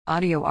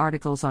Audio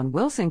articles on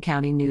Wilson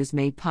County News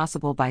made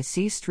possible by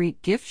C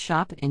Street Gift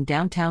Shop in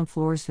downtown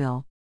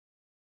Floresville.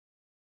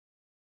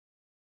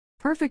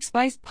 Perfect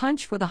spiced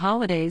punch for the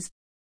holidays.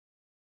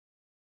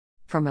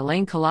 From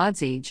Elaine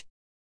Koladzij.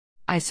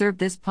 I served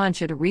this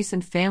punch at a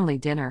recent family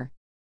dinner.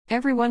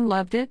 Everyone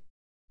loved it.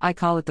 I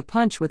call it the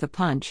punch with a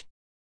punch.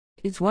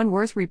 It's one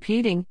worth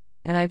repeating,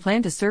 and I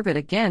plan to serve it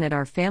again at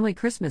our family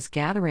Christmas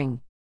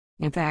gathering.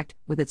 In fact,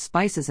 with its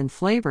spices and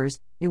flavors,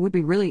 it would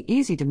be really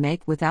easy to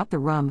make without the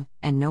rum,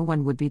 and no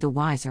one would be the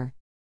wiser.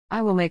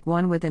 I will make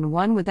one with and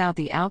one without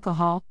the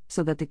alcohol,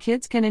 so that the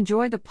kids can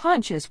enjoy the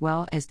punch as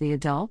well as the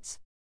adults.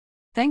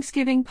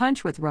 Thanksgiving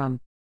punch with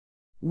rum.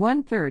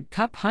 1/3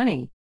 cup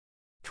honey.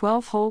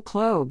 12 whole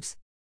cloves.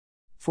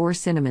 4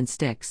 cinnamon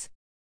sticks.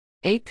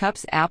 8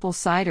 cups apple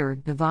cider,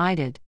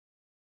 divided.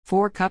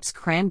 4 cups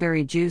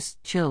cranberry juice,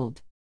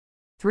 chilled.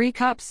 3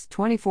 cups,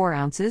 24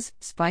 ounces,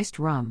 spiced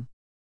rum.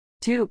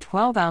 2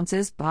 12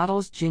 ounces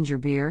bottles ginger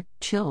beer,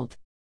 chilled.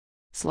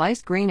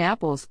 Sliced green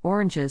apples,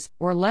 oranges,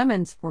 or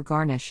lemons for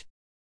garnish.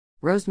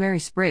 Rosemary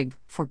sprig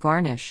for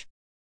garnish.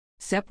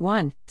 Step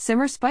 1.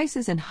 Simmer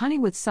spices and honey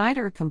with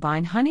cider.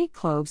 Combine honey,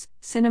 cloves,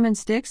 cinnamon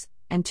sticks,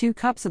 and 2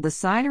 cups of the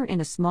cider in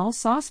a small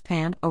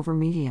saucepan over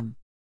medium.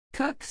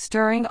 Cook,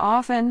 stirring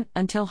often,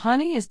 until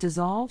honey is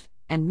dissolved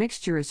and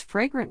mixture is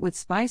fragrant with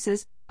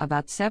spices,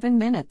 about 7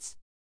 minutes.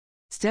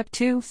 Step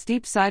 2.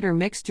 Steep cider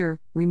mixture,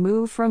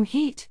 remove from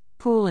heat.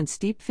 Cool and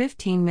steep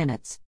 15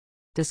 minutes.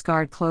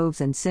 Discard cloves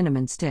and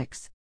cinnamon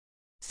sticks.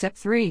 Step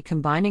 3.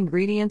 Combine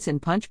ingredients in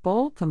punch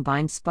bowl.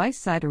 Combine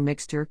spiced cider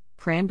mixture,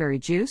 cranberry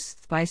juice,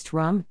 spiced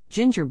rum,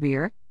 ginger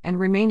beer, and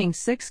remaining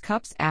 6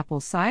 cups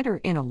apple cider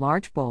in a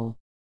large bowl.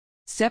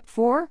 Step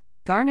 4.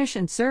 Garnish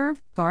and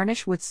serve.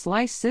 Garnish with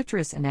sliced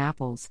citrus and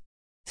apples.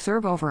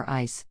 Serve over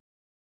ice.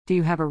 Do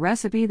you have a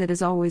recipe that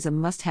is always a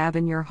must-have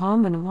in your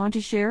home and want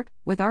to share it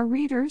with our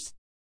readers?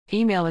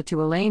 Email it to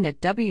Elaine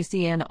at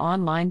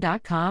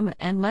wcnonline.com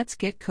and let's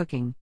get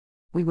cooking.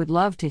 We would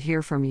love to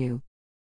hear from you.